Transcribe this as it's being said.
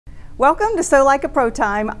Welcome to Sew Like a Pro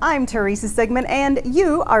Time. I'm Teresa Sigmund, and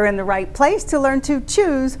you are in the right place to learn to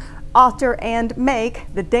choose, alter, and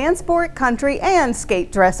make the dance, sport, country, and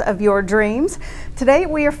skate dress of your dreams. Today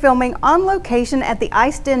we are filming on location at the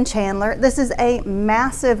Ice Den Chandler. This is a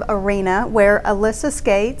massive arena where Alyssa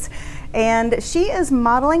skates, and she is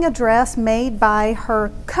modeling a dress made by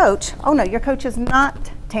her coach. Oh no, your coach is not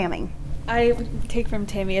Tammy. I take from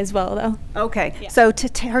Tammy as well, though. Okay, yeah. So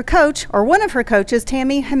her coach, or one of her coaches,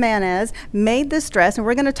 Tammy Jimenez, made this dress, and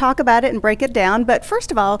we're going to talk about it and break it down. But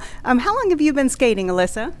first of all, how long have you been skating,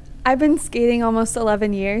 Alyssa? I've been skating almost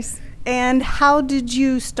 11 years. And how did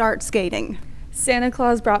you start skating? Santa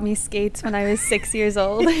Claus brought me skates when I was 6 years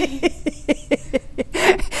old.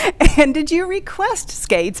 And did you request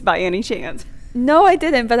skates by any chance? No, I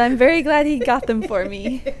didn't, but I'm very glad he got them for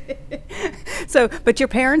me. So, but your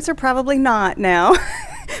parents are probably not now,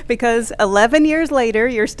 because 11 years later,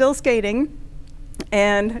 you're still skating,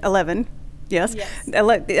 and 11, yes? Yes.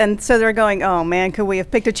 And so they're going, oh man, could we have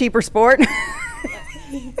picked a cheaper sport?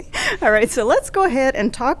 All right, so let's go ahead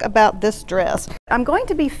and talk about this dress. I'm going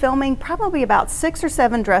to be filming probably about 6 or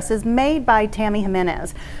 7 dresses made by Tammy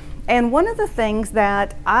Jimenez. And one of the things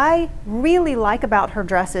that I really like about her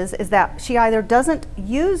dresses is that she either doesn't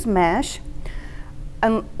use mesh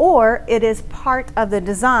or it is part of the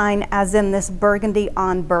design, as in this burgundy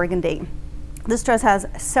on burgundy. This dress has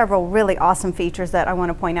several really awesome features that I want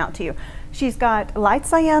to point out to you. She's got light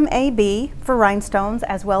cyan AB for rhinestones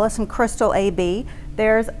as well as some crystal AB.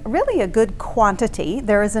 There's really a good quantity.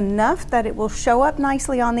 There is enough that it will show up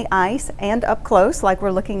nicely on the ice and up close like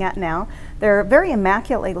we're looking at now. They're very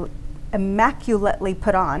immaculately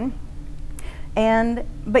put on,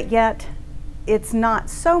 but yet it's not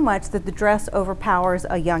so much that the dress overpowers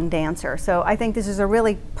a young dancer. So I think this is a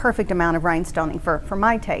really perfect amount of rhinestoning for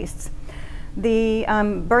my tastes. The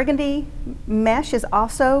burgundy mesh is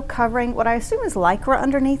also covering what I assume is lycra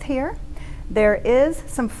underneath here. There is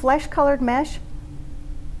some flesh-colored mesh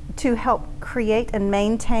to help create and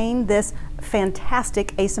maintain this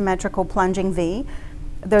fantastic asymmetrical plunging V.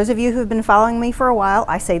 Those of you who've been following me for a while,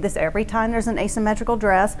 I say this every time there's an asymmetrical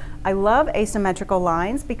dress. I love asymmetrical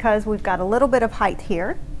lines because we've got a little bit of height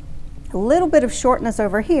here, a little bit of shortness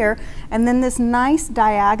over here, and then this nice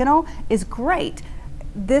diagonal is great.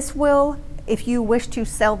 This will, if you wish to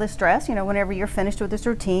sell this dress, you know, whenever you're finished with this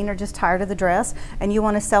routine or just tired of the dress and you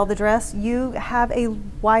want to sell the dress, you have a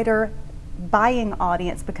wider buying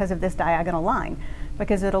audience because of this diagonal line,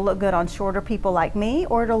 because it'll look good on shorter people like me,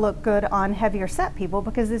 or it'll look good on heavier set people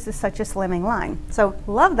because this is such a slimming line. So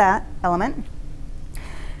love that element.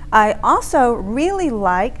 I also really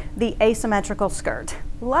like the asymmetrical skirt.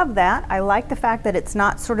 Love that. I like the fact that it's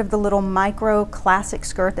not sort of the little micro classic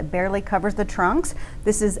skirt that barely covers the trunks.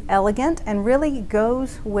 This is elegant and really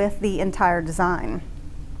goes with the entire design.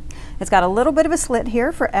 It's got a little bit of a slit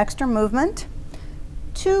here for extra movement,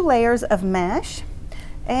 2 layers of mesh,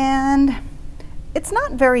 and it's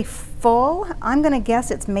not very full. I'm going to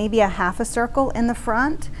guess it's maybe a half a circle in the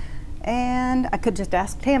front, and I could just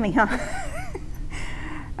ask Tammy, huh?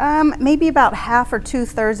 Maybe about half or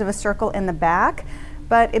 2/3 of a circle in the back,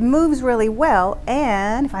 but it moves really well.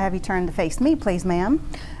 And if I have you turn to face me, please, ma'am.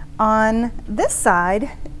 On this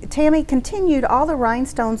side, Tammy continued all the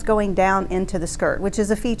rhinestones going down into the skirt, which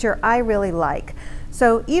is a feature I really like.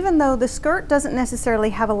 So even though the skirt doesn't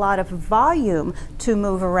necessarily have a lot of volume to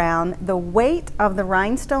move around, the weight of the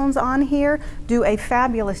rhinestones on here do a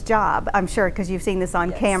fabulous job, I'm sure, because you've seen this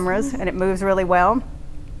on cameras and it moves really well.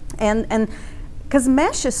 And because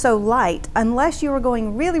mesh is so light, unless you are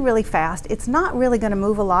going really, really fast, it's not really going to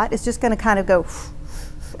move a lot. It's just going to kind of go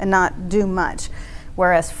and not do much,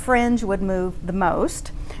 whereas fringe would move the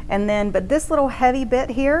most. And then, but this little heavy bit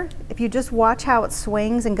here, if you just watch how it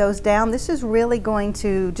swings and goes down, this is really going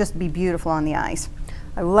to just be beautiful on the ice.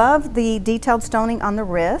 I love the detailed stoning on the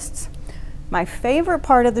wrists. My favorite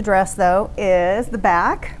part of the dress, though, is the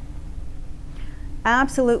back.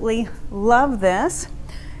 Absolutely love this.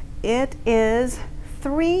 It is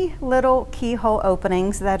 3 little keyhole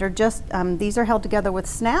openings that are just, these are held together with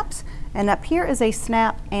snaps, and up here is a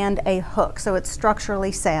snap and a hook, so it's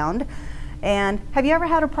structurally sound. And have you ever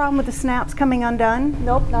had a problem with the snaps coming undone?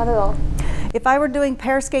 Nope, not at all. If I were doing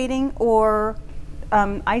pair skating or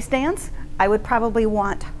ice dance, I would probably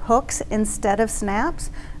want hooks instead of snaps,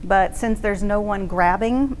 but since there's no one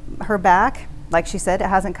grabbing her back, like she said, it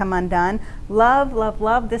hasn't come undone. Love, love,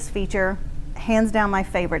 love this feature. Hands down my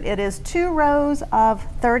favorite. It is 2 rows of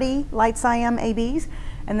 30 light cyan ABs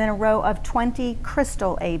and then a row of 20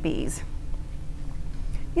 crystal ABs.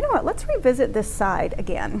 You know what, let's revisit this side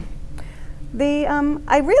again.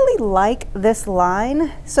 I really like this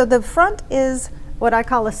line. So the front is what I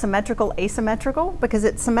call a symmetrical asymmetrical, because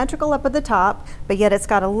it's symmetrical up at the top, but yet it's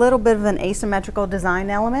got a little bit of an asymmetrical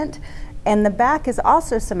design element. And the back is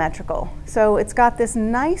also symmetrical. So it's got this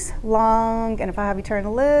nice long, and if I have you turn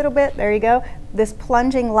a little bit, there you go, this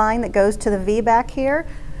plunging line that goes to the V back here.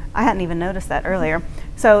 I hadn't even noticed that earlier.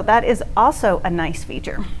 So that is also a nice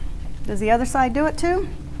feature. Does the other side do it too?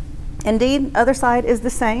 Indeed, other side is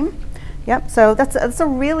the same. Yep, so that's a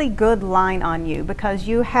really good line on you because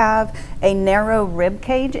you have a narrow rib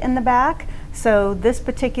cage in the back. So this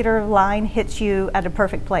particular line hits you at a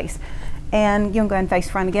perfect place. And you can go ahead and face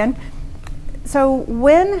front again. So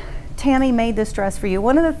when Tammy made this dress for you,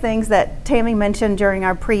 one of the things that Tammy mentioned during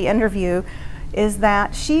our pre-interview is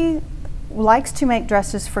that she likes to make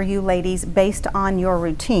dresses for you ladies based on your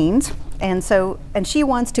routines. And she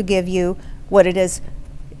wants to give you what it is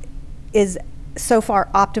so far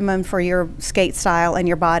optimum for your skate style and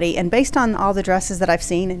your body. And based on all the dresses that I've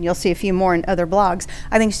seen, and you'll see a few more in other blogs,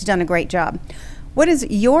 I think she's done a great job. What is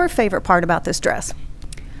your favorite part about this dress?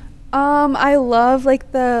 I love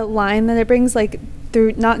like the line that it brings like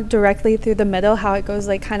through, not directly through the middle, how it goes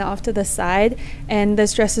like kind of off to the side. And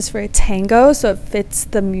this dress is for a tango, so it fits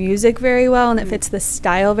the music very well and it fits the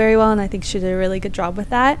style very well. And I think she did a really good job with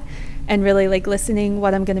that and really like listening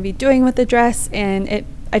what I'm going to be doing with the dress. And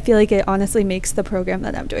I feel like it honestly makes the program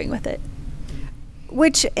that I'm doing with it.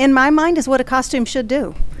 Which in my mind is what a costume should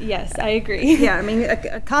do. Yes, I agree. Yeah, I mean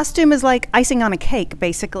a costume is like icing on a cake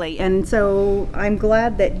basically, and so I'm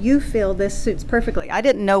glad that you feel this suits perfectly. I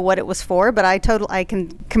didn't know what it was for, but I can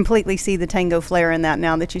completely see the tango flair in that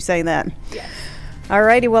now that you say that. Yes.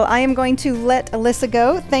 Alrighty, well I am going to let Alyssa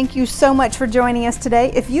go. Thank you so much for joining us today.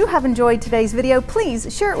 If you have enjoyed today's video,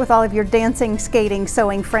 please share it with all of your dancing, skating,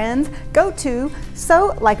 sewing friends. Go to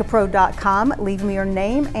sewlikeapro.com, leave me your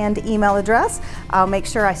name and email address. I'll make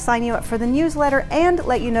sure I sign you up for the newsletter and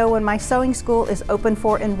let you know when my sewing school is open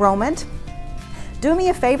for enrollment. Do me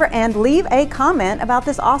a favor and leave a comment about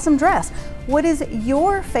this awesome dress. What is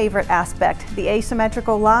your favorite aspect? The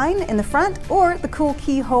asymmetrical line in the front or the cool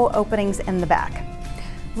keyhole openings in the back?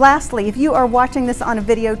 Lastly, if you are watching this on a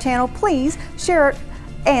video channel, please share it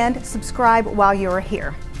and subscribe while you are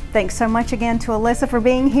here. Thanks so much again to Alyssa for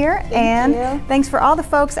being here. Thank you. Thanks for all the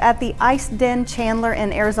folks at the Ice Den Chandler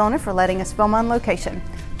in Arizona for letting us film on location.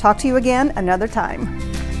 Talk to you again another time.